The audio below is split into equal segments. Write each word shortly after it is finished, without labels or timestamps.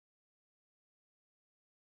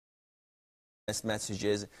message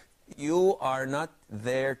is, you are not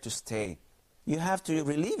there to stay. You have to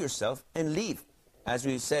relieve yourself and leave. As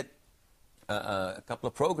we said a couple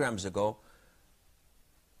of programs ago,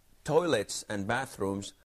 toilets and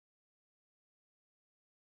bathrooms.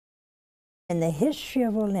 In the history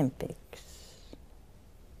of Olympics,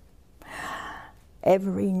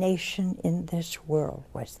 every nation in this world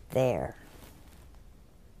was there,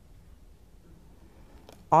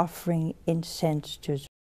 offering incense to.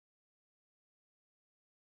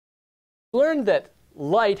 Learned that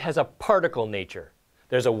light has a particle nature.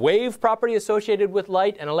 There's a wave property associated with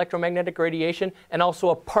light and electromagnetic radiation, and also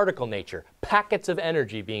a particle nature, packets of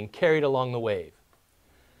energy being carried along the wave.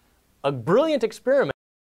 A brilliant experiment.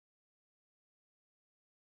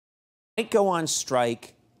 Might go on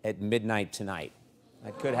strike at midnight tonight.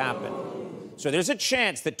 That could happen. So there's a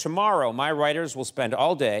chance that tomorrow my writers will spend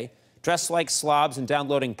all day dressed like slobs and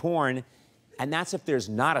downloading porn, and that's if there's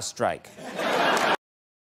not a strike.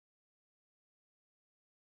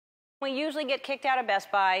 We usually get kicked out of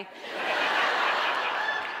Best Buy.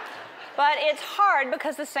 But it's hard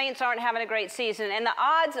because the Saints aren't having a great season, and the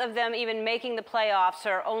odds of them even making the playoffs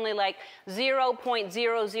are only like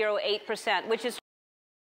 0.008%, which is...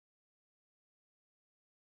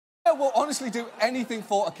 will honestly do anything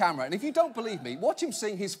for a camera. And if you don't believe me, watch him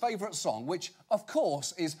sing his favourite song, which, of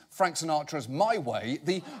course, is Frank Sinatra's My Way,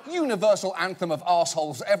 the universal anthem of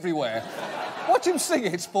arseholes everywhere. Watch him sing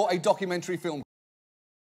it for a documentary film.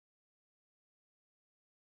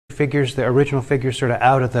 Figures, the original figures, sort of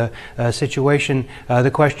out of the situation.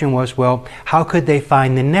 The question was, well, how could they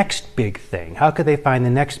find the next big thing? How could they find the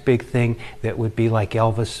next big thing that would be like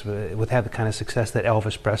Elvis, would have the kind of success that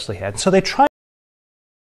Elvis Presley had? So they tried.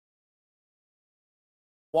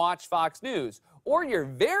 Watch Fox News, or you're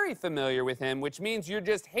very familiar with him, which means you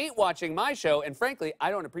just hate watching my show, and frankly,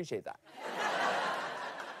 I don't appreciate that.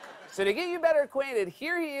 So to get you better acquainted,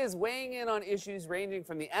 here he is weighing in on issues ranging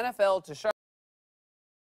from the NFL to Charlotte.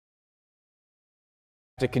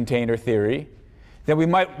 To container theory, then we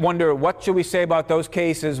might wonder, what should we say about those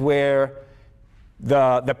cases where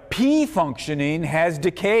the P functioning has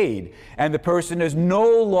decayed and the person is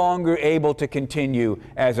no longer able to continue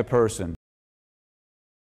as a person?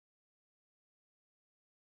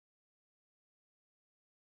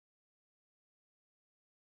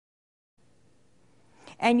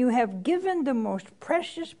 And you have given the most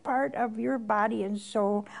precious part of your body and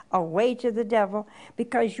soul away to the devil,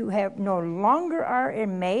 because you have no longer are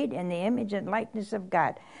made in the image and likeness of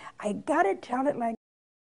God. I gotta tell it like.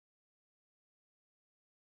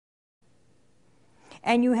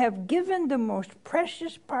 And you have given the most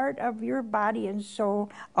precious part of your body and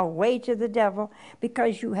soul away to the devil,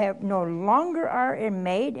 because you have no longer are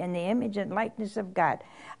made in the image and likeness of God.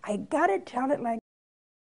 I gotta tell it like.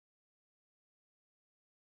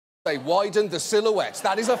 They widened the silhouettes.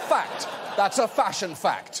 That is a fact. That's a fashion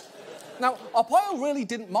fact. Now, Arpaio really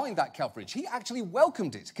didn't mind that coverage. He actually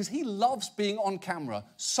welcomed it, because he loves being on camera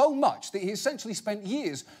so much that he essentially spent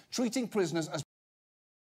years treating prisoners as...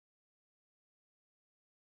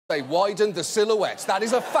 They widened the silhouettes. That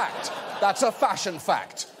is a fact. That's a fashion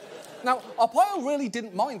fact. Now, Arpaio really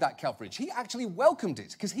didn't mind that coverage. He actually welcomed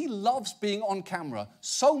it, because he loves being on camera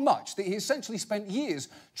so much that he essentially spent years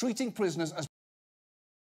treating prisoners as...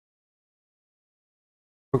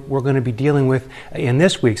 We're going to be dealing with in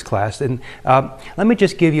this week's class. And let me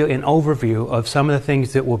just give you an overview of some of the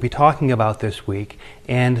things that we'll be talking about this week,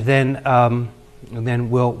 and then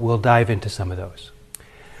we'll dive into some of those.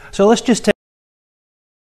 So let's just take.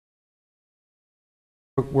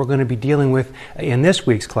 We're going to be dealing with in this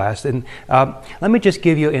week's class, and let me just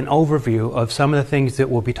give you an overview of some of the things that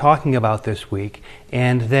we'll be talking about this week,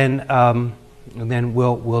 and then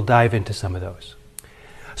we'll dive into some of those.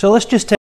 So let's just take.